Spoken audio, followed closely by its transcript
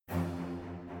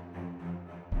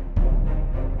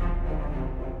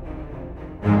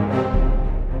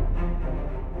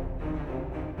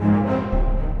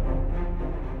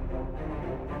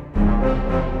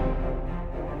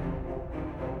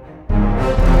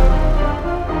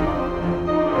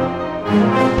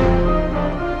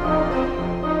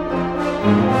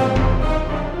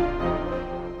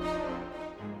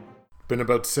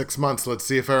been about 6 months. Let's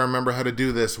see if I remember how to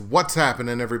do this. What's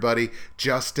happening, everybody?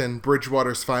 Justin,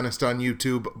 Bridgewater's Finest on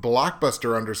YouTube,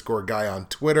 Blockbuster_guy on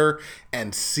Twitter,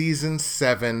 and Season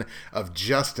 7 of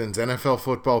Justin's NFL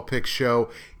Football Pick Show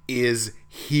is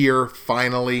here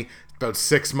finally. About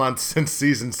 6 months since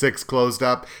Season 6 closed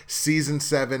up. Season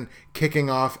 7 kicking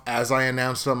off, as I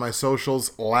announced on my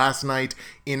socials last night,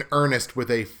 in earnest with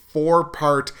a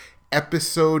 4-part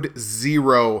Episode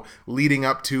 0 leading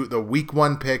up to the Week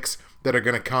 1 picks that are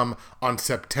going to come on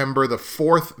September the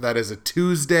 4th. That is a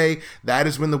Tuesday. That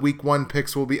is when the Week 1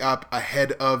 picks will be up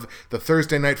ahead of the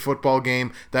Thursday night football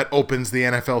game that opens the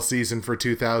NFL season for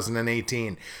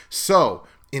 2018. So,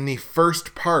 in the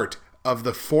first part of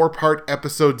the 4-part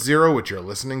Episode 0, which you're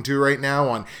listening to right now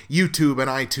on YouTube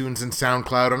and iTunes and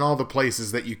SoundCloud and all the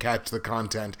places that you catch the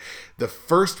content, the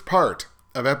first part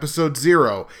of Episode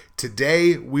 0,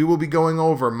 today we will be going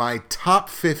over my top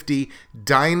 50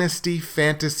 Dynasty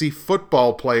Fantasy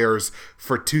Football players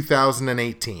for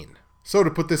 2018. So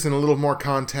to put this in a little more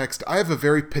context, I have a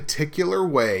very particular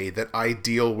way that I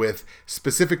deal with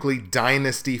specifically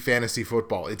Dynasty Fantasy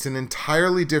Football. It's an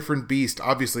entirely different beast.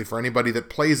 Obviously, for anybody that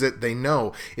plays it, they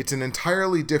know it's an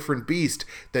entirely different beast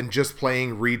than just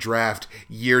playing redraft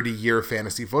year-to-year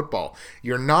fantasy football.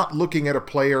 You're not looking at a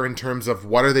player in terms of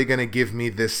what are they going to give me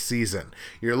this season.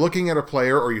 You're looking at a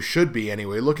player, or you should be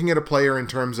anyway, looking at a player in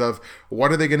terms of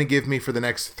what are they going to give me for the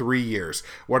next 3 years?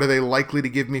 What are they likely to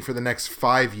give me for the next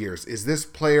 5 years? Is this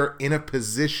player in a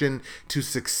position to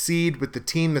succeed with the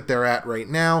team that they're at right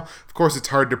now? Of course, it's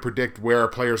hard to predict where a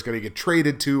player is going to get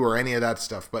traded to or any of that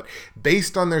stuff, but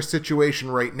based on their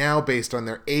situation right now, based on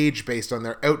their age, based on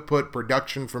their output,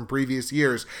 production from previous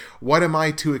years, what am I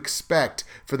to expect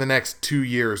for the next 2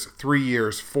 years, 3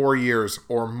 years, 4 years,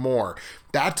 or more?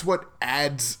 That's what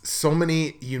adds so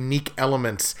many unique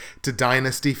elements to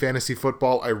Dynasty Fantasy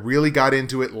Football. I really got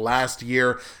into it last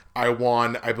year. I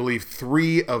won, I believe,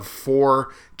 3 of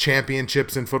 4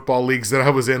 championships in football leagues that I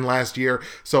was in last year.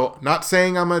 So, not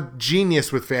saying I'm a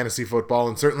genius with fantasy football,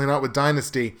 and certainly not with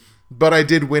Dynasty, but I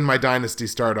did win my Dynasty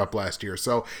startup last year.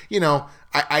 So,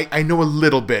 I know a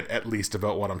little bit, at least,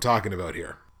 about what I'm talking about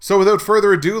here. So without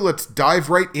further ado, let's dive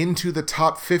right into the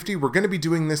top 50. We're going to be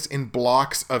doing this in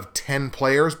blocks of 10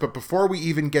 players, but before we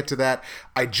even get to that,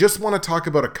 I just want to talk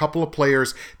about a couple of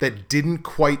players that didn't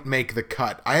quite make the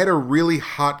cut. I had a really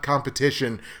hot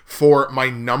competition for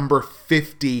my number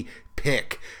 50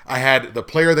 pick. I had the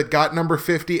player that got number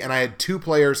 50, and I had 2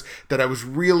 players that I was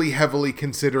really heavily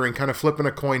considering, kind of flipping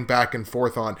a coin back and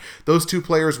forth on. Those 2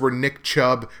 players were Nick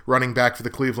Chubb, running back for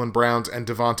the Cleveland Browns, and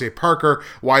Devontae Parker,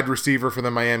 wide receiver for the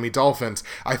Miami Dolphins.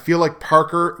 I feel like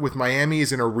Parker with Miami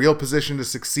is in a real position to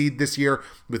succeed this year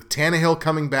with Tannehill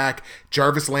coming back,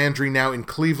 Jarvis Landry now in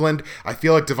Cleveland. I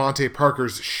feel like Devontae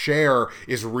Parker's share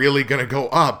is really going to go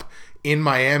up in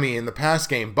Miami in the pass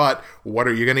game, but what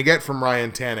are you going to get from Ryan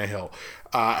Tannehill?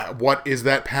 What is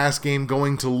that pass game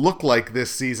going to look like this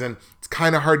season? It's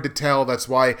kind of hard to tell. That's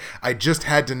why I just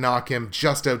had to knock him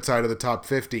just outside of the top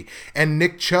 50. And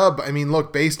Nick Chubb, I mean,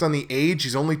 look, based on the age,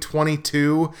 he's only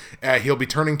 22. He'll be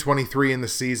turning 23 in the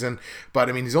season, but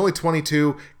I mean, he's only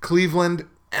 22. Cleveland,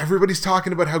 everybody's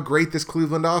talking about how great this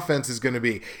Cleveland offense is going to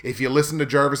be. If you listen to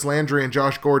Jarvis Landry and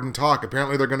Josh Gordon talk,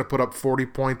 apparently they're going to put up 40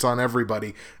 points on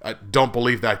everybody. Don't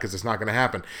believe that because it's not going to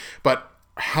happen. But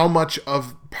how much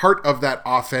of part of that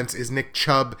offense is Nick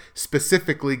Chubb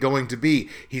specifically going to be?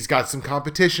 He's got some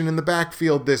competition in the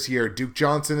backfield this year. Duke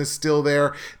Johnson is still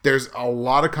there. There's a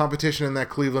lot of competition in that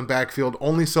Cleveland backfield.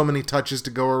 Only so many touches to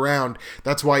go around.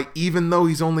 That's why even though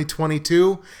he's only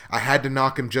 22, I had to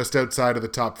knock him just outside of the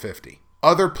top 50.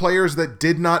 Other players that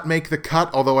did not make the cut,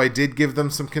 although I did give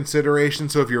them some consideration,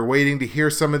 so if you're waiting to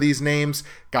hear some of these names,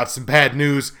 got some bad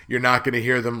news, you're not going to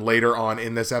hear them later on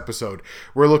in this episode.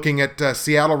 We're looking at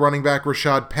Seattle running back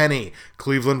Rashad Penny,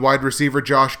 Cleveland wide receiver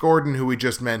Josh Gordon, who we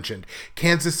just mentioned,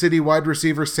 Kansas City wide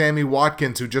receiver Sammy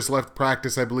Watkins, who just left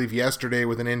practice, I believe, yesterday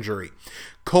with an injury,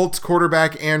 Colts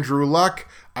quarterback Andrew Luck.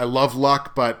 I love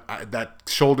Luck, but that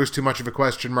shoulder's too much of a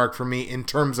question mark for me in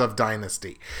terms of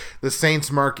dynasty. The Saints'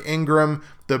 Mark Ingram,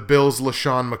 the Bills'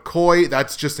 LaShawn McCoy.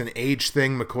 That's just an age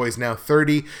thing. McCoy's now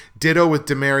 30. Ditto with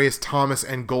Demaryius Thomas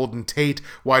and Golden Tate,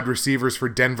 wide receivers for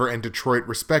Denver and Detroit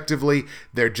respectively.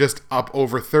 They're just up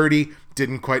over 30.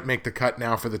 Didn't quite make the cut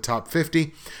now for the top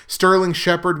 50. Sterling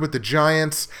Shepard with the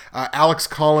Giants. Alex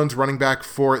Collins, running back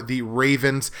for the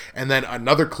Ravens. And then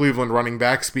another Cleveland running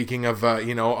back, speaking of, a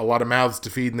lot of mouths to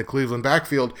feed in the Cleveland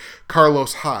backfield,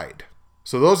 Carlos Hyde.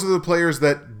 So those are the players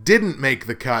that didn't make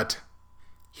the cut.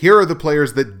 Here are the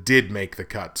players that did make the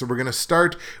cut. So we're going to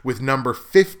start with number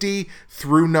 50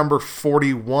 through number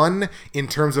 41 in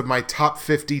terms of my top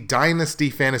 50 Dynasty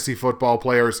Fantasy Football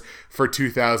players for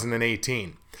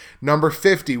 2018. Number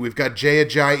 50, we've got Jay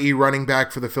Ajayi, running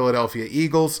back for the Philadelphia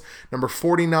Eagles. Number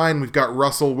 49, we've got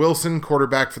Russell Wilson,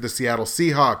 quarterback for the Seattle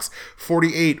Seahawks.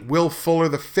 48, Will Fuller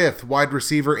V, wide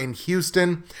receiver in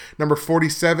Houston. Number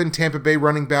 47, Tampa Bay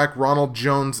running back Ronald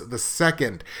Jones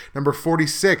II. Number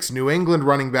 46, New England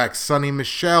running back Sonny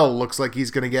Michel. Looks like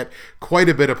he's going to get quite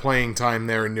a bit of playing time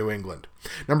there in New England.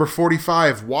 Number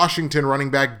 45, Washington running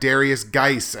back Darius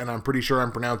Geis, and I'm pretty sure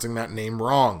I'm pronouncing that name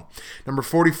wrong. Number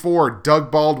 44,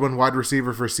 Doug Baldwin, wide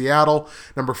receiver for Seattle.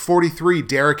 Number 43,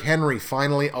 Derrick Henry,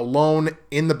 finally alone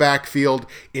in the backfield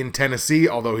in Tennessee,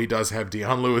 although he does have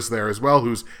Dion Lewis there as well,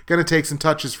 who's going to take some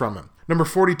touches from him. Number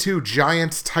 42,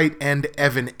 Giants tight end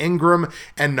Evan Ingram.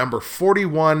 And number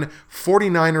 41,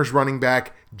 49ers running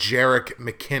back Jerick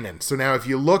McKinnon. So now if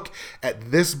you look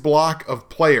at this block of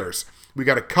players, we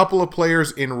got a couple of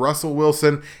players in Russell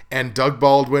Wilson and Doug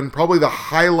Baldwin, probably the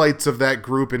highlights of that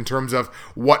group in terms of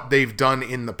what they've done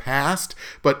in the past.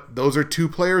 But those are two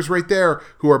players right there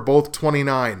who are both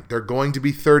 29. They're going to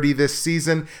be 30 this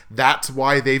season. That's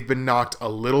why they've been knocked a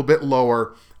little bit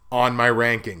lower on my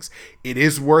rankings. It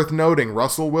is worth noting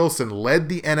Russell Wilson led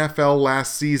the NFL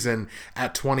last season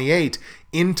at 28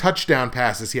 in touchdown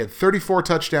passes. He had 34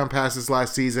 touchdown passes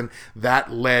last season. That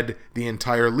led the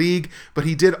entire league, but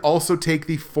he did also take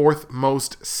the fourth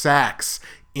most sacks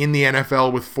in the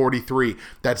NFL with 43.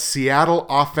 That Seattle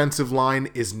offensive line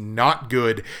is not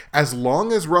good. As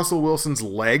long as Russell Wilson's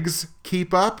legs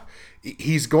keep up,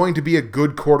 he's going to be a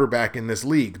good quarterback in this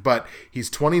league, but he's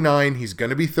 29. He's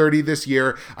going to be 30 this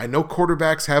year. I know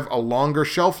quarterbacks have a longer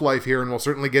shelf life here, and we'll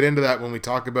certainly get into that when we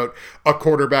talk about a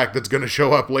quarterback that's going to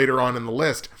show up later on in the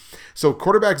list. So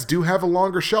quarterbacks do have a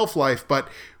longer shelf life, but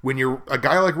when you're a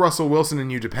guy like Russell Wilson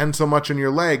and you depend so much on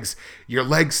your legs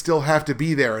still have to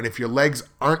be there. And if your legs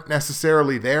aren't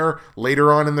necessarily there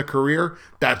later on in the career,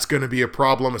 that's going to be a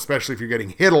problem, especially if you're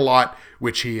getting hit a lot,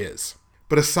 which he is.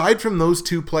 But aside from those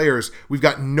two players, we've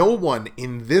got no one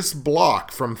in this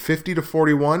block from 50 to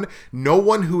 41, no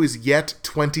one who is yet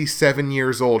 27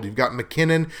 years old. You've got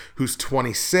McKinnon, who's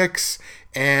 26,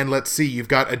 and let's see, you've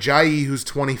got Ajayi, who's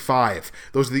 25.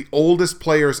 Those are the oldest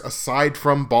players aside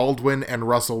from Baldwin and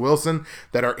Russell Wilson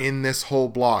that are in this whole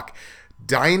block.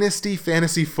 Dynasty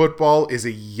Fantasy Football is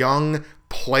a young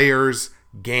player's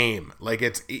game.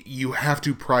 You have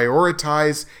to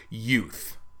prioritize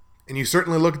youth. And you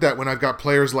certainly look at that when I've got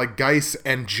players like Geis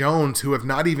and Jones who have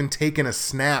not even taken a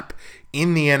snap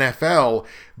in the NFL,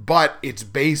 but it's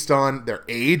based on their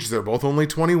age. They're both only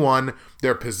 21.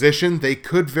 Their position, they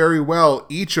could very well,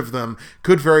 each of them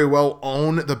could very well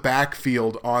own the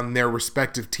backfield on their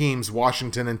respective teams,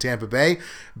 Washington and Tampa Bay,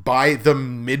 by the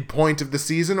midpoint of the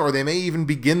season, or they may even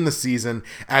begin the season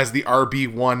as the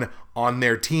RB1 on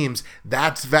their teams.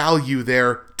 That's value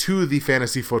there to the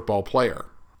fantasy football player.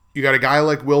 You got a guy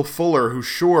like Will Fuller, who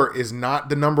sure is not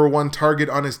the number one target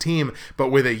on his team, but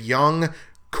with a young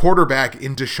quarterback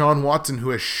in Deshaun Watson who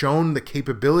has shown the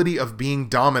capability of being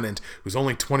dominant, who's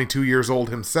only 22 years old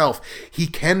himself. He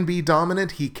can be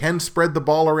dominant. He can spread the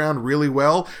ball around really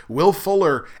well. Will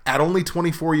Fuller, at only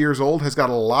 24 years old, has got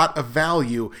a lot of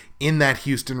value in that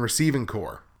Houston receiving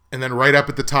core. And then right up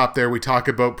at the top there, we talk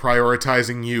about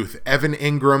prioritizing youth. Evan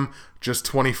Ingram, just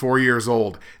 24 years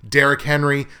old. Derrick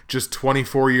Henry, just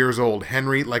 24 years old.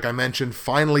 Henry, like I mentioned,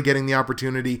 finally getting the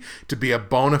opportunity to be a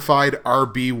bona fide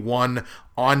RB1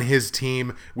 on his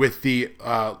team with the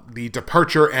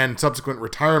departure and subsequent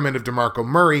retirement of DeMarco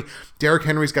Murray. Derrick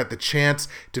Henry's got the chance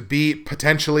to be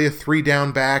potentially a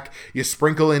 3-down back. You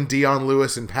sprinkle in Dion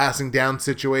Lewis in passing down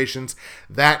situations.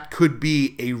 That could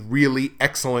be a really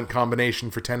excellent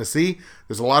combination for Tennessee.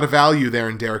 There's a lot of value there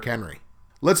in Derrick Henry.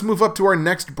 Let's move up to our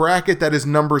next bracket. That is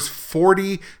numbers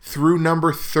 40 through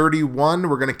number 31.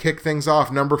 We're going to kick things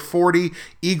off. Number 40,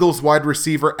 Eagles wide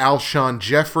receiver Alshon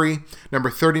Jeffrey.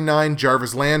 Number 39,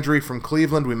 Jarvis Landry from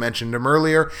Cleveland. We mentioned him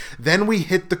earlier. Then we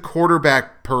hit the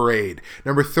quarterback parade.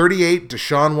 Number 38,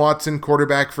 Deshaun Watson,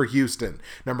 quarterback for Houston.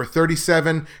 Number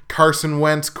 37, Carson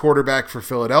Wentz, quarterback for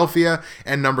Philadelphia.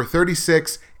 And number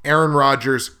 36, Aaron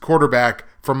Rodgers, quarterback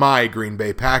for my Green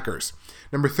Bay Packers.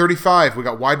 Number 35, we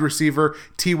got wide receiver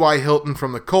T.Y. Hilton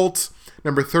from the Colts.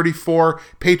 Number 34,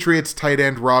 Patriots tight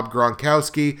end Rob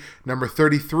Gronkowski. Number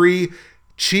 33,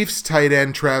 Chiefs tight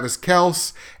end Travis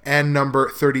Kelce. And number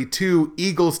 32,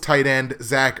 Eagles tight end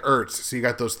Zach Ertz. So you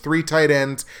got those three tight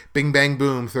ends, bing, bang,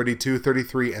 boom, 32,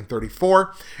 33, and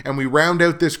 34. And we round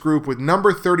out this group with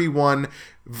number 31,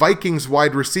 Vikings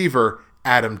wide receiver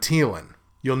Adam Thielen.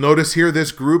 You'll notice here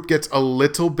this group gets a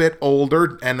little bit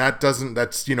older, and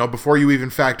that's, before you even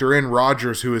factor in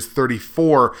Rodgers, who is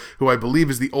 34, who I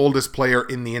believe is the oldest player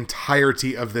in the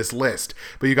entirety of this list.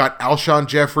 But you got Alshon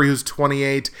Jeffrey, who's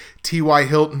 28, T.Y.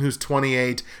 Hilton, who's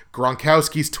 28,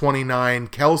 Gronkowski's 29,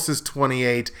 Kels is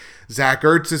 28, Zach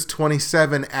Ertz is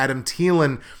 27, Adam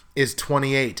Thielen is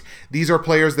 28. These are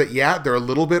players that, they're a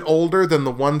little bit older than the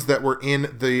ones that were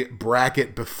in the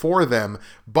bracket before them,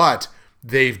 but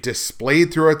they've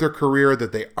displayed throughout their career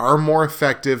that they are more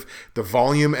effective. The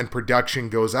volume and production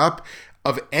goes up.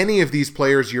 Of any of these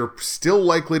players, you're still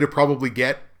likely to probably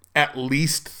get at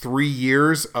least 3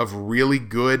 years of really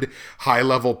good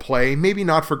high-level play. Maybe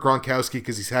not for Gronkowski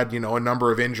because he's had, a number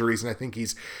of injuries, and I think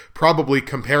he's probably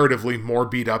comparatively more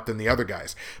beat up than the other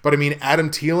guys. But I mean, Adam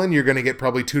Thielen, you're going to get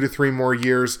probably 2 to 3 more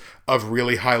years of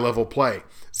really high-level play.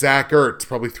 Zach Ertz,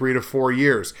 probably 3 to 4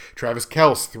 years. Travis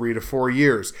Kelce, 3 to 4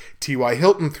 years. T.Y.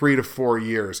 Hilton, 3 to 4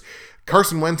 years.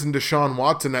 Carson Wentz and Deshaun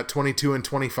Watson at 22 and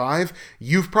 25,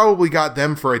 you've probably got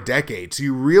them for a decade. So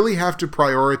you really have to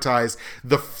prioritize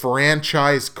the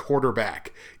franchise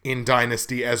quarterback in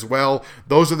Dynasty as well.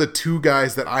 Those are the 2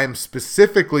 guys that I am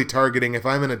specifically targeting if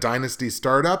I'm in a Dynasty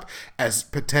startup as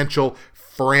potential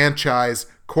franchise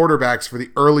quarterbacks for the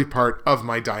early part of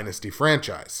my Dynasty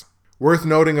franchise. Worth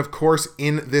noting, of course,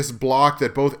 in this block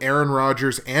that both Aaron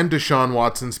Rodgers and Deshaun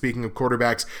Watson, speaking of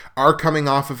quarterbacks, are coming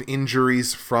off of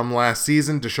injuries from last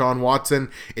season. Deshaun Watson,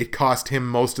 it cost him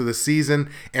most of the season.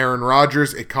 Aaron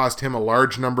Rodgers, it cost him a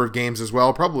large number of games as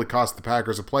well. Probably cost the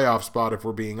Packers a playoff spot if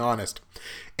we're being honest.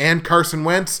 And Carson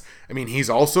Wentz, he's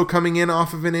also coming in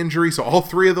off of an injury. So all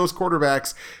 3 of those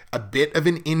quarterbacks, a bit of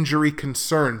an injury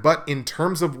concern. But in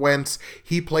terms of Wentz,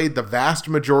 he played the vast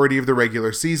majority of the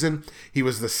regular season. He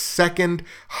was the second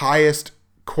highest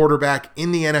quarterback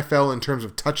in the NFL in terms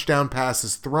of touchdown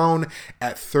passes thrown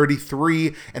at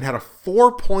 33 and had a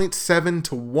 4.7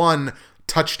 to 1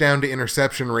 touchdown to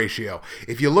interception ratio.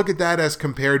 If you look at that as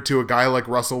compared to a guy like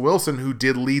Russell Wilson, who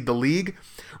did lead the league,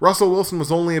 Russell Wilson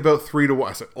was only about 3 to 1.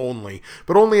 I said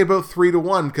only about 3 to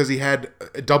 1 because he had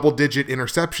double-digit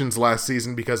interceptions last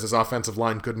season because his offensive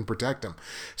line couldn't protect him.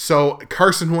 So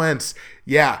Carson Wentz,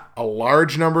 a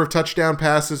large number of touchdown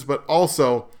passes, but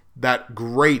also that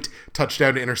great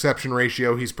touchdown to interception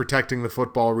ratio. He's protecting the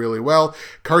football really well.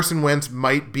 Carson Wentz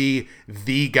might be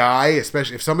the guy,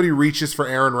 especially if somebody reaches for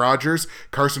Aaron Rodgers.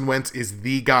 Carson Wentz is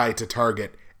the guy to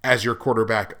target as your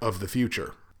quarterback of the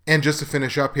future. And just to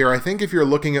finish up here, I think if you're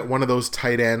looking at one of those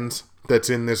tight ends that's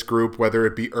in this group, whether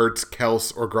it be Ertz,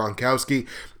 Kels, or Gronkowski,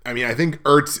 I think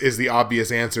Ertz is the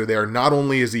obvious answer there. Not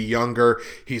only is he younger,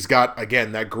 he's got,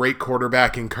 again, that great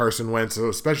quarterback in Carson Wentz. So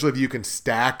especially if you can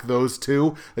stack those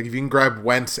 2, like if you can grab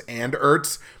Wentz and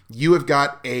Ertz, you have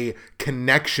got a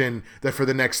connection that for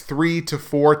the next 3 to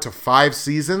 4 to 5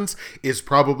 seasons is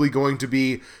probably going to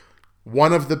be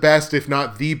one of the best, if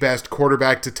not the best,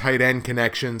 quarterback to tight end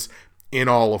connections in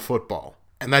all of football.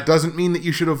 And that doesn't mean that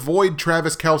you should avoid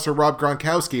Travis Kelce or Rob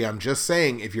Gronkowski. I'm just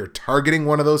saying if you're targeting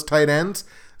one of those tight ends,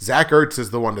 Zach Ertz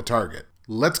is the one to target.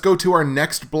 Let's go to our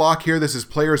next block here. This is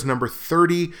players number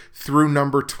 30 through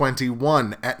number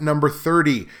 21. At number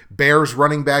 30, Bears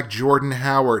running back Jordan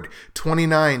Howard.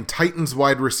 29, Titans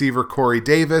wide receiver Corey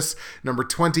Davis. Number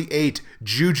 28,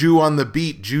 Juju on the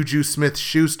beat, Juju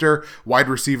Smith-Schuster, wide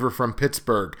receiver from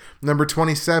Pittsburgh. Number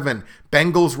 27,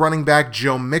 Bengals running back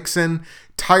Joe Mixon.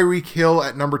 Tyreek Hill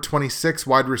at number 26,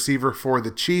 wide receiver for the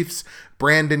Chiefs.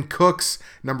 Brandon Cooks,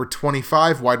 number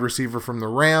 25, wide receiver from the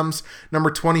Rams.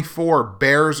 Number 24,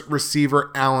 Bears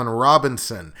receiver Allen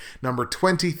Robinson. Number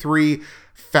 23,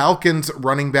 Falcons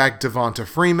running back Devonta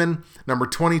Freeman. Number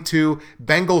 22,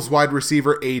 Bengals wide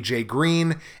receiver AJ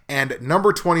Green. And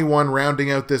number 21,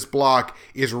 rounding out this block,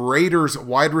 is Raiders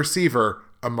wide receiver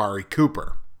Amari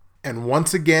Cooper. And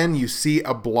once again, you see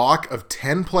a block of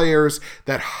 10 players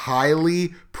that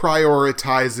highly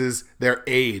prioritizes their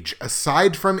age.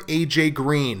 Aside from AJ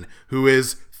Green, who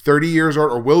is 30 years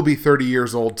old, or will be 30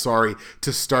 years old, to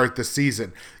start the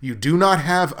season. You do not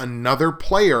have another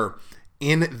player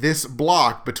in this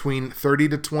block between 30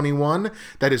 to 21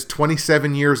 that is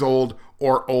 27 years old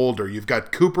or older. You've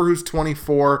got Cooper, who's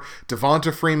 24,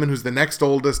 Devonta Freeman, who's the next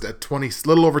oldest at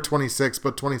little over 26,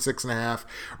 but 26 and a half.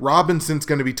 Robinson's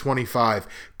going to be 25.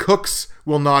 Cooks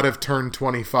will not have turned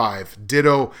 25.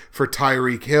 Ditto for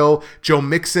Tyreek Hill. Joe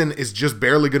Mixon is just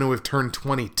barely going to have turned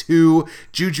 22.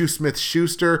 Juju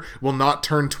Smith-Schuster will not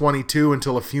turn 22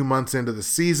 until a few months into the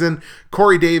season.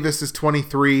 Corey Davis is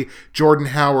 23. Jordan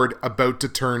Howard about to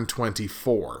turn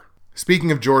 24.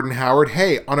 Speaking of Jordan Howard,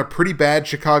 hey, on a pretty bad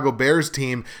Chicago Bears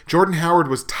team, Jordan Howard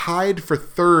was tied for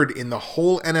third in the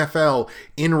whole NFL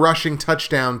in rushing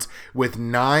touchdowns with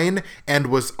 9, and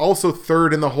was also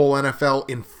third in the whole NFL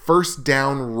in first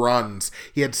down runs.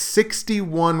 He had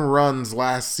 61 runs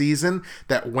last season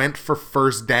that went for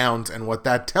first downs, and what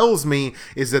that tells me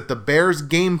is that the Bears'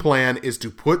 game plan is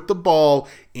to put the ball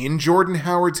in Jordan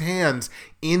Howard's hands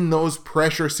in those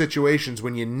pressure situations.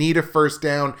 When you need a first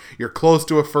down, you're close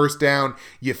to a first down,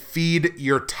 you feed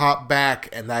your top back,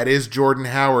 and that is Jordan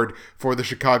Howard for the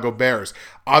Chicago Bears.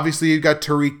 Obviously, you've got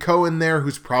Tariq Cohen there,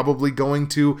 who's probably going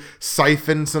to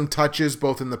siphon some touches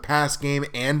both in the pass game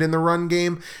and in the run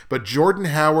game. But Jordan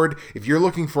Howard, if you're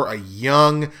looking for a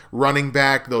young running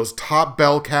back, those top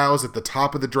bell cows at the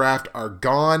top of the draft are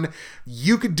gone.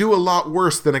 You could do a lot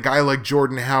worse than a guy like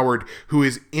Jordan Howard, who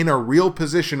is in a real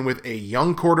position with a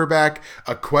young quarterback,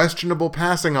 a questionable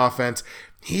passing offense.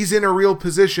 He's in a real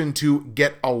position to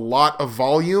get a lot of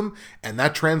volume, and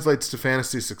that translates to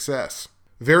fantasy success.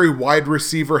 Very wide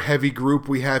receiver heavy group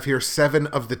we have here. 7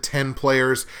 of the 10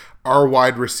 players are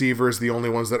wide receivers. The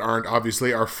only ones that aren't,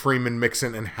 obviously, are Freeman,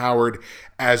 Mixon, and Howard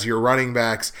as your running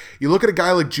backs. You look at a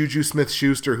guy like Juju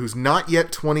Smith-Schuster, who's not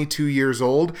yet 22 years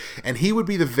old, and he would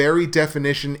be the very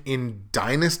definition in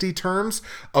dynasty terms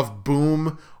of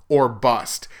boom or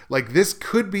bust. Like, this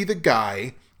could be the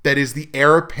guy that is the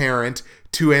heir apparent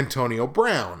to Antonio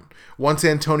Brown. Once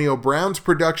Antonio Brown's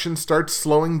production starts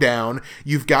slowing down,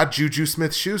 you've got Juju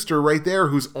Smith-Schuster right there,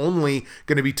 who's only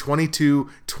going to be 22,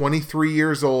 23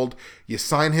 years old. You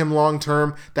sign him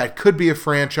long-term. That could be a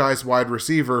franchise wide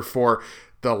receiver for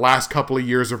the last couple of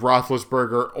years of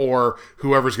Roethlisberger or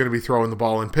whoever's going to be throwing the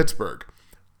ball in Pittsburgh.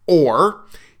 Or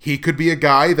he could be a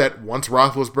guy that, once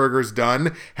Roethlisberger's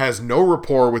done, has no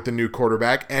rapport with the new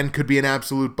quarterback and could be an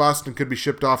absolute bust and could be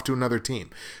shipped off to another team.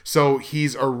 So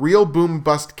he's a real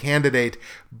boom-bust candidate,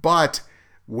 but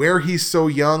where he's so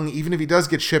young, even if he does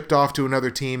get shipped off to another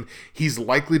team, he's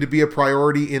likely to be a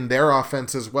priority in their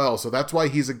offense as well. So that's why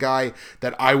he's a guy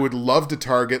that I would love to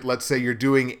target. Let's say you're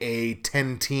doing a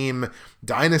 10-team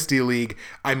dynasty league.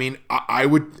 I mean, I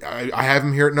have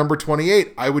him here at number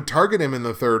 28. I would target him in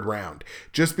the 3rd round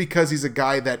just because he's a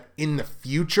guy that in the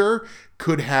future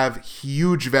could have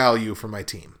huge value for my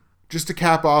team. Just to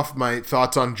cap off my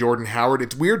thoughts on Jordan Howard,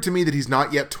 it's weird to me that he's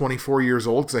not yet 24 years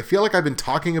old because I feel like I've been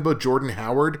talking about Jordan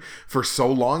Howard for so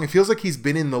long. It feels like he's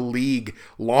been in the league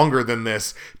longer than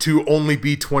this to only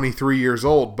be 23 years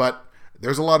old, but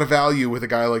there's a lot of value with a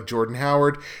guy like Jordan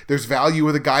Howard. There's value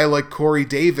with a guy like Corey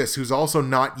Davis, who's also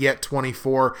not yet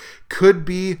 24. Could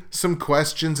be some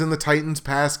questions in the Titans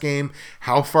pass game.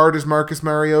 How far does Marcus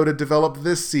Mariota develop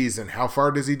this season? How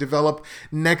far does he develop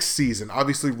next season?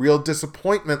 Obviously, real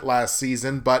disappointment last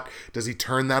season, but does he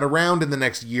turn that around in the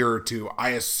next year or two? I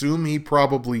assume he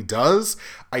probably does.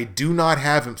 I do not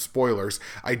have him, spoilers,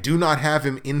 I do not have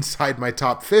him inside my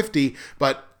top 50,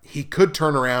 but he could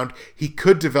turn around, he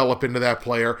could develop into that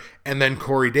player, and then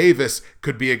Corey Davis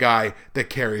could be a guy that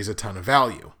carries a ton of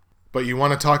value. But you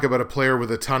want to talk about a player with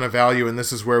a ton of value, and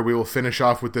this is where we will finish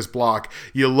off with this block.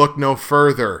 You look no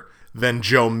further than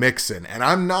Joe Mixon, and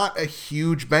I'm not a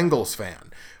huge Bengals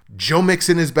fan. Joe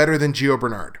Mixon is better than Gio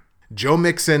Bernard. Joe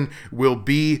Mixon will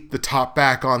be the top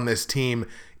back on this team,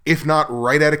 if not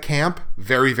right out of camp,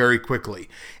 very, very quickly.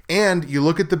 And you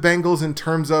look at the Bengals in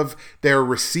terms of their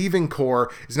receiving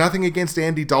core. It's nothing against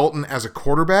Andy Dalton as a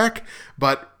quarterback,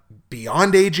 but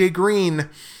beyond A.J. Green,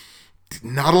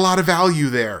 not a lot of value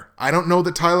there. I don't know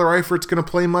that Tyler Eifert's going to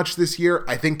play much this year.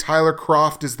 I think Tyler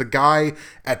Kroft is the guy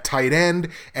at tight end.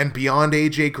 And beyond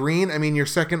A.J. Green, I mean, your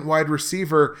second wide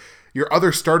receiver, your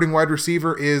other starting wide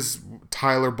receiver is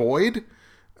Tyler Boyd.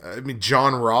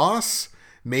 John Ross.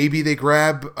 Maybe they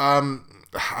grab,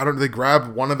 they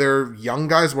grab one of their young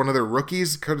guys, one of their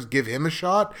rookies, could give him a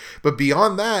shot. But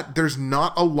beyond that, there's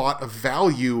not a lot of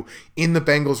value in the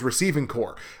Bengals receiving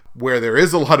core. Where there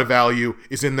is a lot of value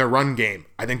is in their run game.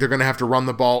 I think they're going to have to run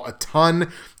the ball a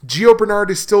ton. Gio Bernard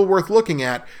is still worth looking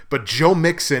at, but Joe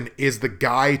Mixon is the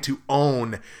guy to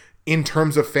own in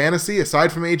terms of fantasy.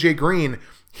 Aside from A.J. Green,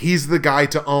 he's the guy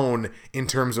to own in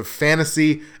terms of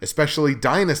fantasy, especially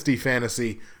dynasty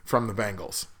fantasy from the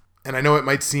Bengals. And I know it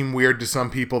might seem weird to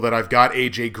some people that I've got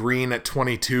A.J. Green at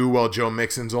 22 while Joe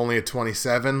Mixon's only at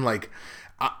 27. Like,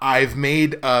 I've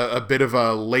made a bit of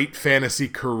a late fantasy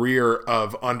career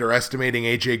of underestimating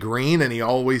A.J. Green, and he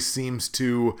always seems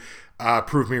to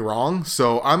prove me wrong.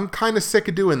 So I'm kind of sick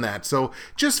of doing that. So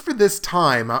just for this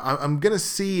time, I'm going to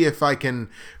see if I can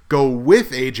go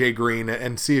with A.J. Green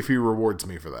and see if he rewards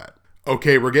me for that.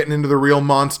 Okay, we're getting into the real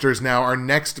monsters now. Our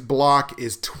next block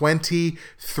is 20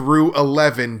 through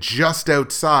 11, just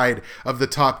outside of the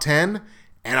top 10.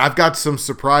 And I've got some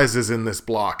surprises in this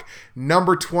block.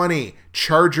 Number 20,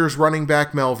 Chargers running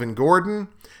back Melvin Gordon.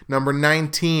 Number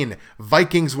 19,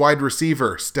 Vikings wide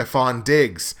receiver Stefon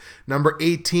Diggs. Number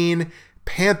 18,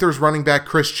 Panthers running back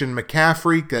Christian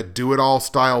McCaffrey, that do-it-all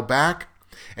style back.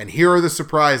 And here are the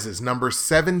surprises. Number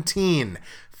 17,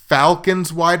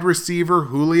 Falcons wide receiver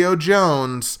Julio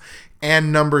Jones.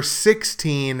 And number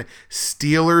 16,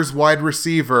 Steelers wide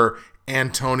receiver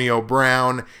Antonio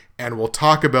Brown. And we'll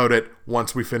talk about it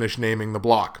once we finish naming the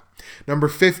block. Number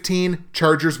 15,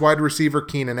 Chargers wide receiver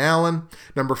Keenan Allen.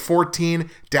 Number 14,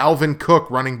 Dalvin Cook,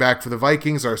 running back for the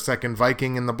Vikings, our second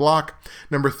Viking in the block.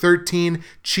 Number 13,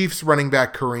 Chiefs running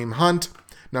back Kareem Hunt.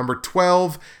 Number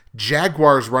 12,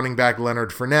 Jaguars running back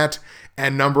Leonard Fournette.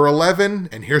 And number 11,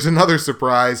 and here's another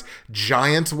surprise,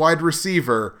 Giants wide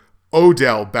receiver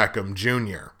Odell Beckham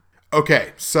Jr.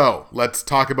 Okay, so let's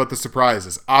talk about the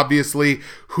surprises. Obviously,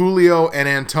 Julio and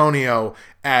Antonio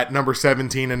at number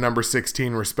 17 and number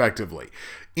 16, respectively.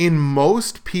 In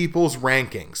most people's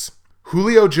rankings,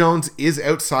 Julio Jones is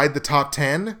outside the top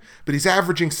 10, but he's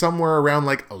averaging somewhere around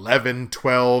like 11,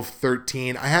 12,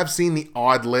 13. I have seen the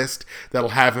odd list that'll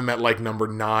have him at like number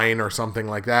 9 or something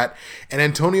like that. And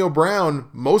Antonio Brown,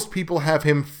 most people have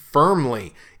him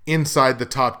firmly inside the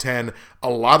top 10. A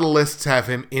lot of lists have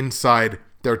him inside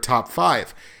their top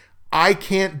 5. I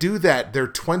can't do that. They're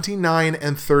 29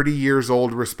 and 30 years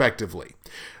old, respectively.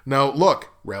 Now, look,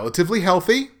 relatively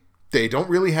healthy. They don't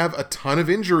really have a ton of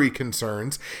injury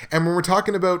concerns. And when we're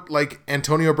talking about like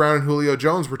Antonio Brown and Julio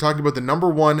Jones, we're talking about the number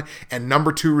 1 and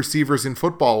number 2 receivers in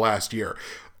football last year.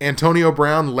 Antonio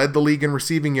Brown led the league in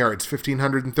receiving yards,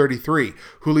 1,533.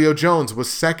 Julio Jones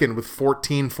was second with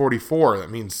 1,444.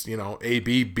 That means,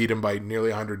 AB beat him by nearly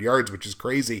 100 yards, which is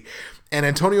crazy. And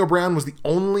Antonio Brown was the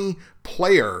only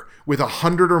player with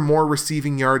 100 or more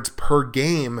receiving yards per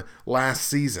game last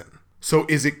season. So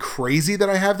is it crazy that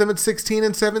I have them at 16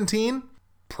 and 17?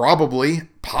 Probably,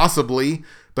 possibly,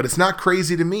 but it's not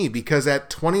crazy to me because at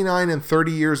 29 and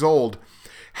 30 years old,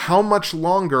 how much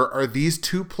longer are these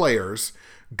two players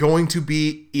going to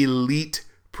be elite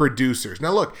producers?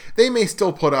 Now look, they may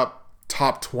still put up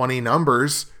top 20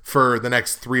 numbers for the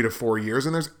next 3 to 4 years,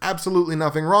 and there's absolutely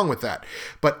nothing wrong with that.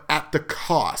 But at the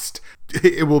cost,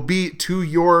 it will be to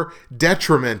your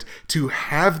detriment to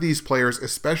have these players,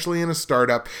 especially in a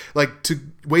startup, like to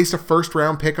waste a first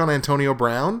round pick on Antonio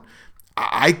Brown.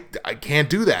 I can't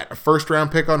do that. A first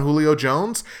round pick on Julio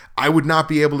Jones, I would not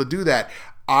be able to do that.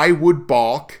 I would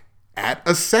balk at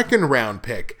a second round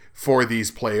pick for these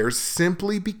players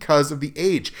simply because of the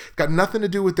age. Got nothing to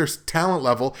do with their talent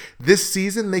level. This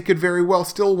season, they could very well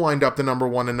still wind up the number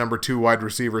 1 and number 2 wide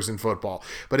receivers in football.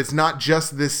 But it's not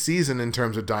just this season in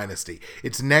terms of dynasty.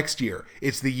 It's next year.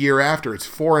 It's the year after. It's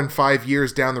 4 and 5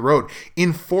 years down the road.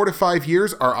 In 4 to 5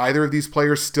 years, are either of these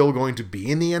players still going to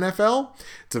be in the NFL?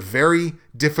 It's a very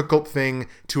difficult thing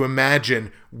to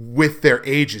imagine with their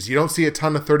ages. You don't see a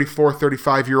ton of 34,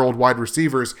 35-year-old wide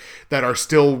receivers that are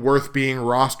still worth being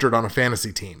rostered on a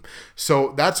fantasy team.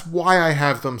 So that's why I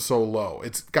have them so low.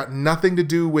 It's got nothing to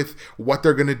do with what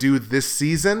they're going to do this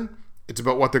season. It's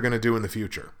about what they're going to do in the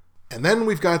future. And then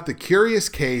we've got the curious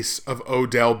case of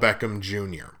Odell Beckham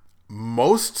Jr.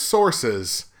 Most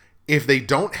sources, if they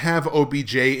don't have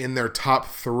OBJ in their top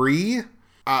 3,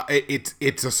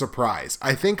 it's a surprise.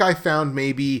 I think I found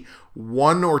maybe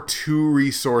 1 or 2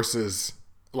 resources,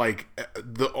 like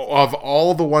of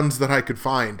all the ones that I could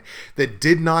find, that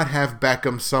did not have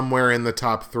Beckham somewhere in the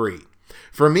top 3.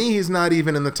 For me, he's not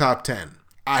even in the top 10.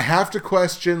 I have to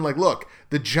question, look,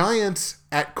 the Giants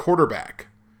at quarterback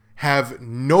have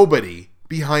nobody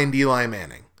behind Eli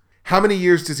Manning. How many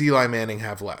years does Eli Manning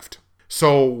have left?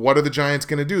 So what are the Giants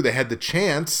going to do? They had the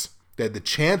chance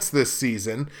this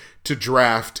season to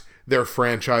draft their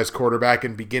franchise quarterback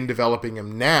and begin developing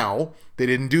him now. They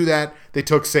didn't do that. They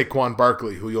took Saquon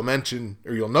Barkley, who you'll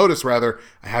notice, I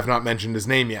have not mentioned his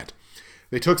name yet.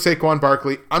 They took Saquon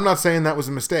Barkley. I'm not saying that was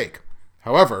a mistake.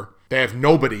 However, they have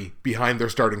nobody behind their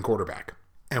starting quarterback.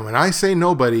 And when I say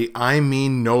nobody, I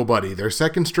mean nobody. Their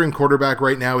second string quarterback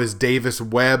right now is Davis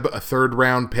Webb, a 3rd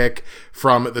round pick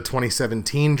from the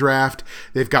 2017 draft.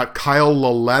 They've got Kyle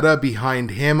Lauletta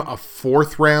behind him, a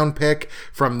 4th round pick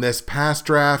from this past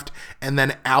draft. And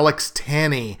then Alex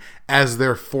Tanney as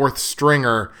their 4th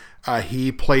stringer.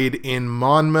 He played in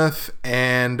Monmouth,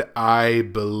 and I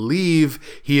believe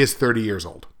he is 30 years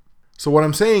old. So what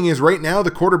I'm saying is right now, the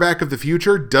quarterback of the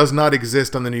future does not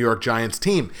exist on the New York Giants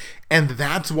team. And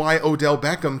that's why Odell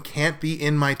Beckham can't be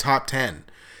in my top 10.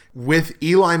 With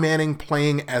Eli Manning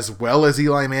playing as well as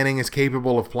Eli Manning is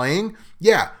capable of playing,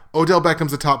 yeah, Odell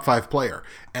Beckham's a top 5 player.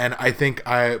 And I think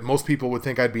most people would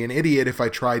think I'd be an idiot if I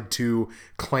tried to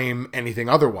claim anything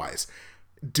otherwise.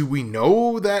 Do we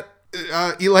know that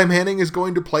Eli Manning is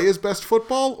going to play his best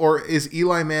football? Or is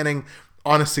Eli Manning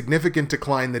on a significant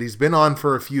decline that he's been on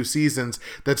for a few seasons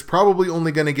that's probably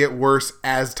only going to get worse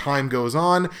as time goes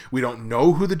on? We don't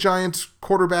know who the Giants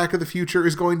quarterback of the future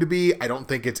is going to be. I don't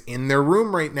think it's in their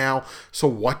room right now. So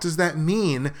what does that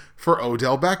mean for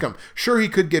Odell Beckham? Sure, he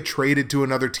could get traded to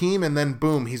another team and then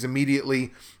boom, he's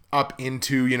immediately up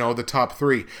into, the top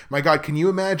 3. My God, can you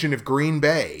imagine if Green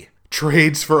Bay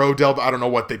trades for Odell? I don't know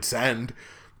what they'd send,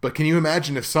 but can you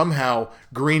imagine if somehow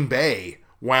Green Bay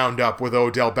wound up with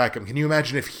Odell Beckham? Can you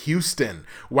imagine if Houston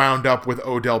wound up with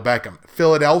Odell Beckham?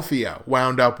 Philadelphia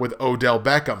wound up with Odell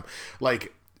Beckham?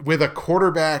 Like, with a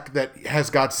quarterback that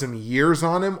has got some years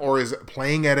on him or is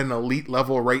playing at an elite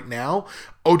level right now,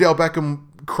 Odell Beckham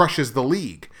crushes the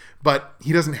league. But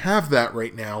he doesn't have that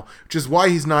right now, which is why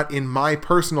he's not in my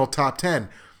personal top 10.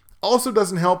 Also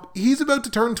doesn't help, he's about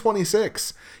to turn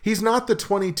 26. He's not the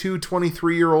 22,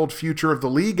 23-year-old future of the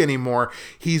league anymore.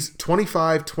 He's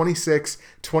 25, 26,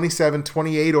 27,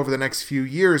 28 over the next few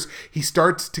years. He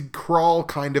starts to crawl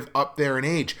kind of up there in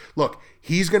age. Look,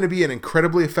 he's going to be an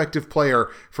incredibly effective player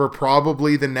for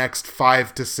probably the next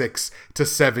 5 to 6 to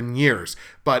 7 years.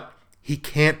 But he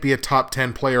can't be a top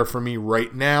 10 player for me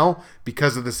right now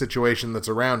because of the situation that's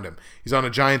around him. He's on a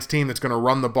Giants team that's going to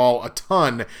run the ball a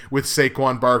ton with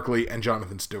Saquon Barkley and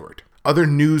Jonathan Stewart. Other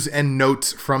news and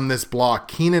notes from this block.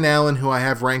 Keenan Allen, who I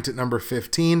have ranked at number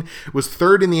 15, was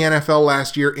third in the NFL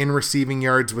last year in receiving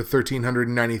yards with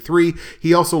 1,393.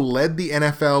 He also led the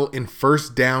NFL in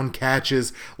first down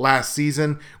catches last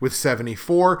season with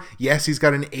 74. Yes, he's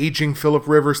got an aging Phillip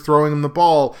Rivers throwing him the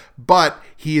ball, but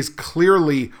he is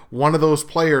clearly one of those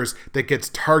players that gets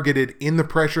targeted in the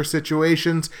pressure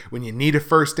situations. When you need a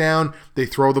first down, they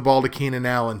throw the ball to Keenan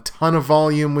Allen. Ton of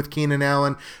volume with Keenan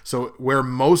Allen. So where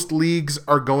most leagues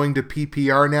are going to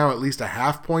PPR now, at least a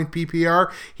half-point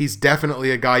PPR, he's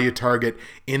definitely a guy you target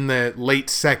in the late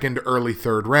second, early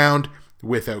third round,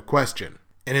 without question.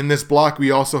 And in this block,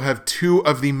 we also have 2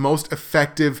 of the most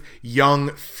effective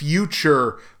young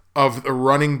future of the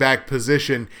running back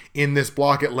position in this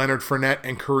block at Leonard Fournette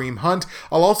and Kareem Hunt.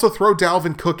 I'll also throw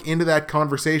Dalvin Cook into that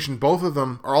conversation. Both of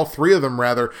them, or all 3 of them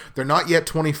rather, they're not yet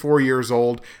 24 years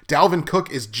old. Dalvin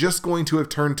Cook is just going to have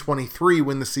turned 23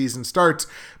 when the season starts,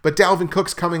 but Dalvin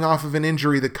Cook's coming off of an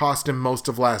injury that cost him most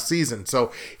of last season. So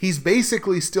he's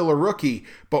basically still a rookie,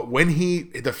 but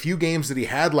the few games that he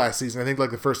had last season, I think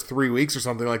like the first 3 weeks or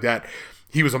something like that,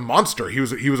 he was a monster. He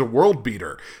was a world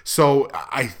beater. So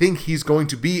I think he's going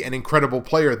to be an incredible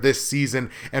player this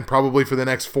season and probably for the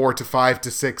next 4 to 5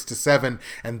 to 6 to 7.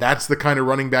 And that's the kind of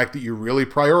running back that you really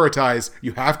prioritize.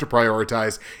 You have to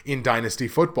prioritize in dynasty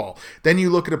football. Then you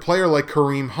look at a player like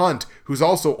Kareem Hunt, who's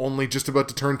also only just about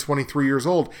to turn 23 years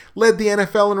old, led the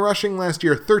NFL in rushing last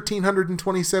year,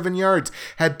 1,327 yards,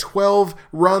 had 12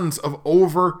 runs of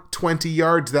over 20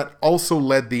 yards that also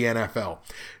led the NFL.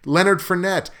 Leonard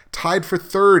Fournette, tied for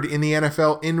 3rd in the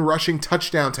NFL in rushing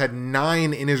touchdowns, had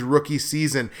 9 in his rookie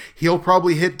season. He'll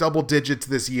probably hit double digits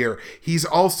this year. He's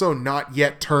also not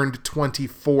yet turned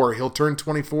 24. He'll turn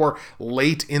 24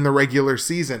 late in the regular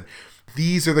season.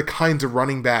 These are the kinds of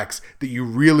running backs that you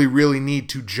really, really need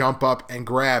to jump up and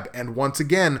grab. And once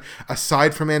again,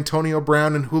 aside from Antonio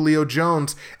Brown and Julio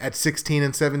Jones at 16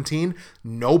 and 17,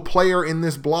 no player in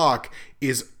this block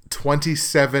is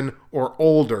 27 or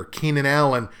older. Keenan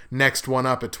Allen, next one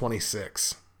up at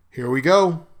 26. Here we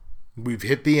go. We've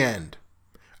hit the end.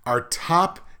 Our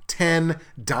top 10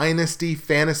 dynasty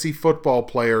fantasy football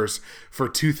players for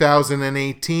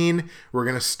 2018. We're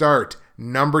going to start.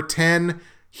 Number 10,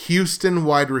 Houston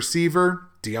wide receiver,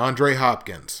 DeAndre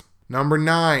Hopkins. Number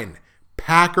 9,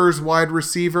 Packers wide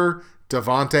receiver,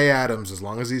 Davante Adams. As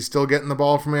long as he's still getting the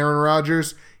ball from Aaron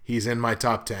Rodgers, he's in my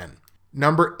top 10.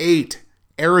 Number 8,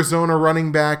 Arizona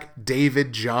running back,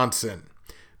 David Johnson.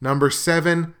 Number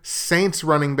 7, Saints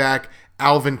running back,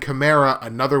 Alvin Kamara,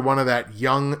 another one of that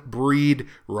young breed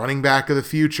running back of the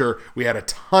future. We had a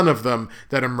ton of them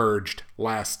that emerged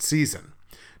last season.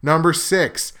 Number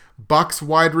 6, Bucs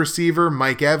wide receiver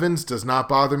Mike Evans. Does not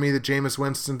bother me that Jameis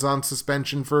Winston's on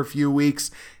suspension for a few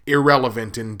weeks.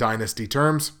 Irrelevant in dynasty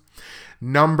terms.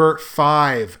 Number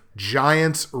 5,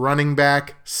 Giants running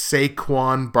back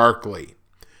Saquon Barkley.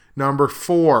 Number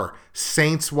 4,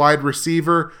 Saints wide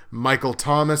receiver Michael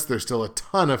Thomas. There's still a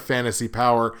ton of fantasy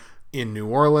power in New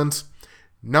Orleans.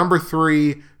 Number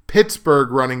 3,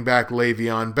 Pittsburgh running back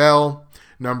Le'Veon Bell.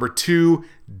 Number 2,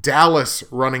 Dallas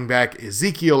running back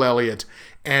Ezekiel Elliott,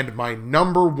 and my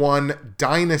number one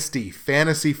dynasty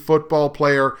fantasy football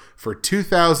player for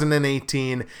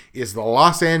 2018 is the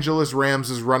Los Angeles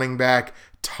Rams' running back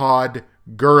Todd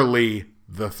Gurley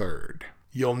III.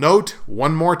 You'll note,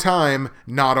 one more time,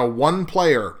 not a one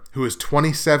player who is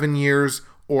 27 years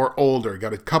or older.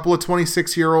 Got a couple of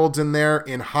 26-year-olds in there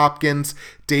in Hopkins,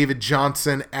 David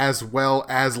Johnson, as well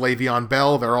as Le'Veon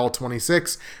Bell. They're all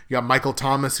 26. You got Michael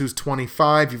Thomas, who's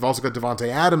 25. You've also got Devontae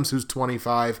Adams, who's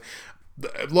 25.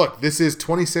 Look, this is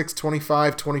 26,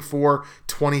 25, 24,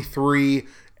 23,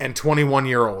 and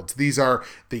 21-year-olds. These are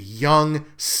the young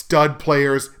stud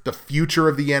players, the future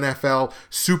of the NFL,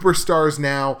 superstars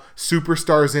now,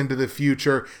 superstars into the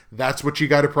future. That's what you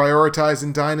got to prioritize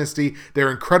in Dynasty. They're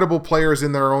incredible players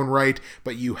in their own right,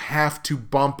 but you have to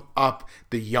bump up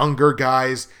the younger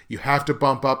guys. You have to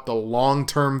bump up the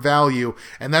long-term value,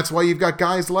 and that's why you've got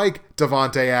guys like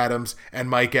Davante Adams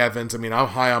and Mike Evans. I mean, I'm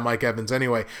high on Mike Evans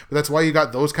anyway, but that's why you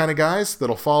got those kind of guys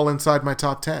that'll fall inside my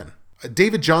top 10.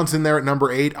 David Johnson there at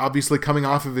number 8, obviously coming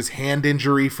off of his hand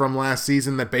injury from last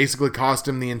season that basically cost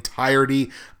him the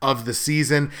entirety of the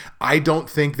season. I don't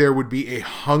think there would be a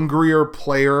hungrier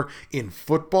player in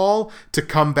football to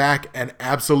come back and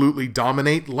absolutely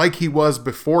dominate like he was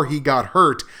before he got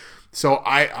hurt. So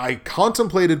I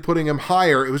contemplated putting him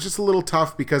higher. It was just a little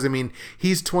tough because, I mean,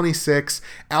 he's 26.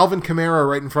 Alvin Kamara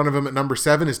right in front of him at number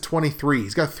 7 is 23.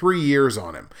 He's got 3 years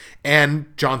on him.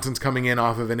 And Johnson's coming in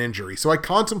off of an injury. So I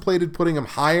contemplated putting him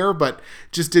higher, but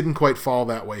just didn't quite fall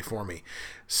that way for me.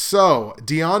 So,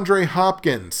 DeAndre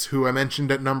Hopkins, who I mentioned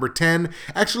at number 10,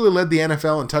 actually led the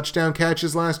NFL in touchdown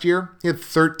catches last year. He had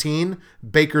 13,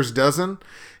 Baker's dozen.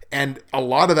 And a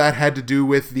lot of that had to do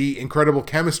with the incredible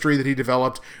chemistry that he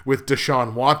developed with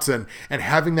Deshaun Watson. And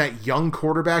having that young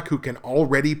quarterback who can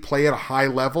already play at a high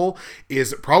level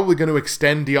is probably going to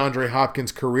extend DeAndre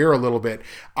Hopkins' career a little bit.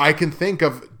 I can think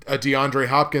of a DeAndre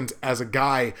Hopkins as a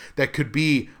guy that could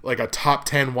be like a top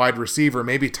 10 wide receiver,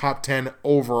 maybe top 10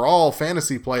 overall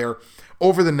fantasy player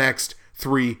over the next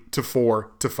 3 to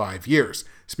 4 to 5 years.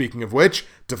 Speaking of which,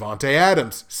 Davante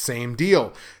Adams, same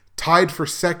deal. Tied for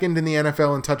second in the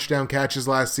NFL in touchdown catches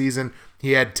last season.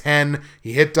 He had 10.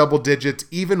 He hit double digits,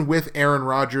 even with Aaron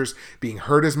Rodgers being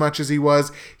hurt as much as he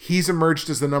was. He's emerged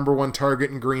as the number one target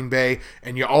in Green Bay,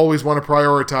 and you always want to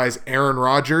prioritize Aaron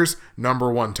Rodgers,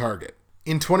 number one target.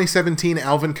 In 2017,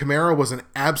 Alvin Kamara was an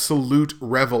absolute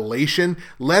revelation,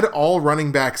 led all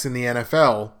running backs in the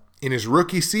NFL in his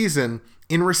rookie season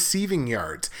in receiving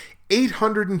yards.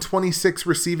 826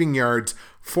 receiving yards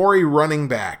for a running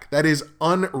back. That is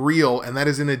unreal, and that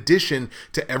is in addition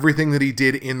to everything that he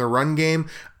did in the run game,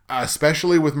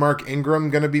 especially with Mark Ingram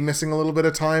going to be missing a little bit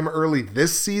of time early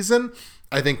this season.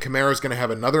 I think Kamara's going to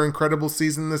have another incredible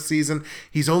season this season.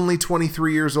 He's only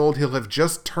 23 years old. He'll have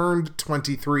just turned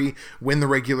 23 when the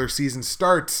regular season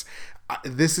starts.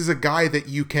 This is a guy that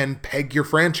you can peg your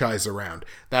franchise around.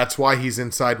 That's why he's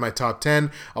inside my top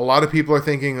 10. A lot of people are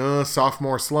thinking,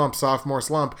 sophomore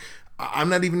slump. I'm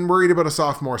not even worried about a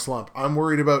sophomore slump. I'm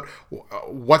worried about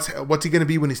what's he going to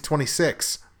be when he's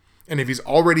 26. And if he's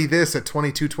already this at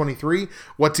 22, 23,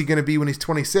 what's he going to be when he's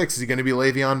 26? Is he going to be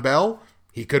Le'Veon Bell?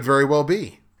 He could very well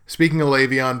be. Speaking of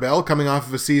Le'Veon Bell, coming off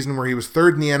of a season where he was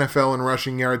third in the NFL in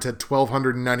rushing yards at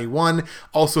 1,291,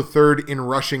 also third in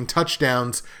rushing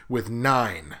touchdowns with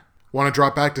 9. Want to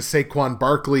drop back to Saquon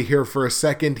Barkley here for a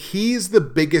second. He's the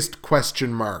biggest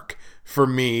question mark for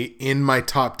me in my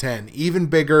top 10. Even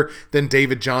bigger than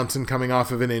David Johnson coming off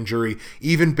of an injury.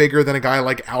 Even bigger than a guy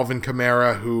like Alvin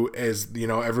Kamara, who is,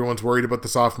 everyone's worried about the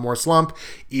sophomore slump.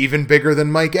 Even bigger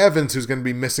than Mike Evans, who's going to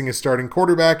be missing his starting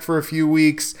quarterback for a few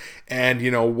weeks. And,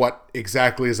 what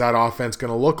exactly is that offense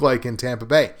going to look like in Tampa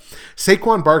Bay?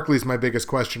 Saquon Barkley is my biggest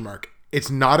question mark. It's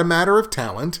not a matter of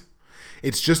talent.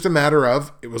 It's just a matter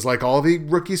of, it was like all the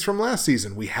rookies from last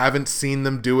season. We haven't seen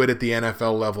them do it at the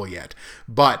NFL level yet.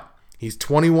 But he's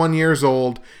 21 years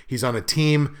old. He's on a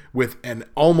team with an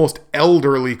almost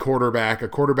elderly quarterback, a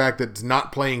quarterback that's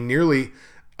not playing nearly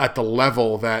at the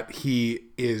level that he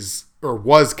is or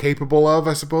was capable of,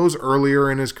 I suppose,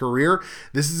 earlier in his career.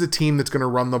 This is a team that's going to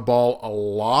run the ball a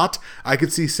lot. I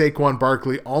could see Saquon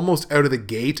Barkley almost out of the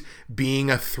gate being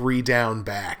a 3-down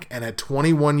back. And at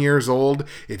 21 years old,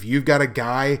 if you've got a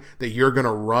guy that you're going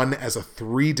to run as a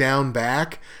 3-down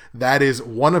back, that is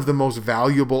one of the most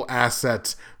valuable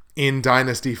assets in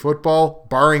Dynasty football.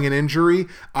 Barring an injury,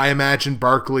 I imagine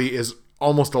Barkley is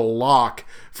almost a lock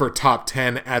for top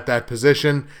 10 at that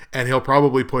position, and he'll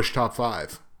probably push top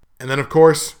 5. And then, of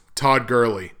course, Todd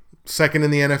Gurley. Second in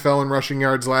the NFL in rushing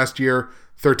yards last year,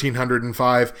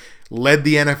 1,305. Led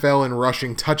the NFL in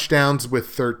rushing touchdowns with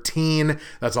 13.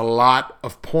 That's a lot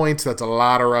of points. That's a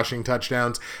lot of rushing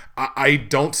touchdowns. I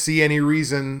don't see any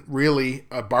reason, really,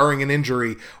 barring an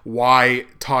injury, why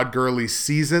Todd Gurley's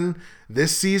season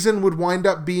this season would wind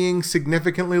up being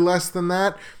significantly less than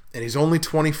that. And he's only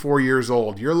 24 years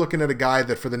old. You're looking at a guy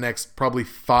that for the next probably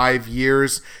 5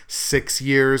 years, 6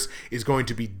 years, is going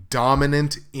to be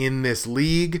dominant in this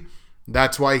league.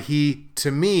 That's why he, to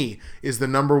me, is the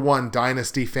number one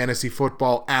dynasty fantasy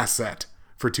football asset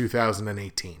for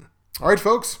 2018. All right,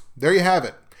 folks, there you have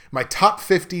it. My top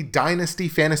 50 dynasty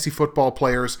fantasy football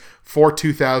players for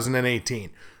 2018.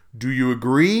 Do you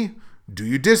agree? Do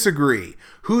you disagree?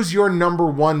 Who's your number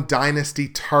one dynasty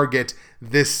target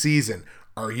this season?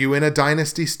 Are you in a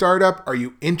dynasty startup? Are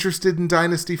you interested in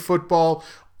dynasty football?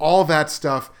 All that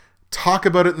stuff. Talk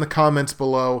about it in the comments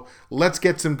below. Let's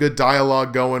get some good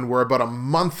dialogue going. We're about a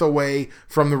month away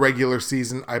from the regular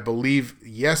season. I believe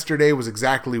yesterday was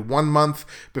exactly 1 month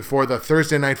before the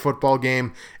Thursday night football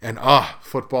game. And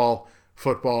football,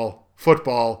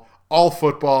 all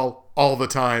the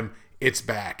time. It's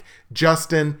back.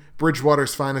 Justin,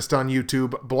 Bridgewater's Finest on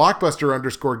YouTube,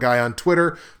 Blockbuster_guy on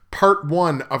Twitter. Part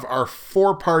 1 of our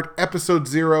 4-part episode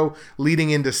 0 leading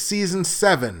into season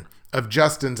 7 of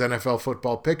Justin's NFL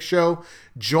Football Pick Show.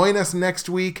 Join us next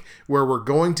week where we're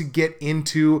going to get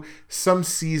into some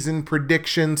season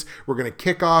predictions. We're going to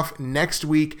kick off next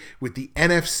week with the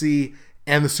NFC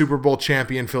and the Super Bowl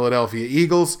champion Philadelphia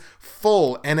Eagles.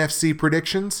 Full NFC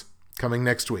predictions coming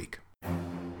next week.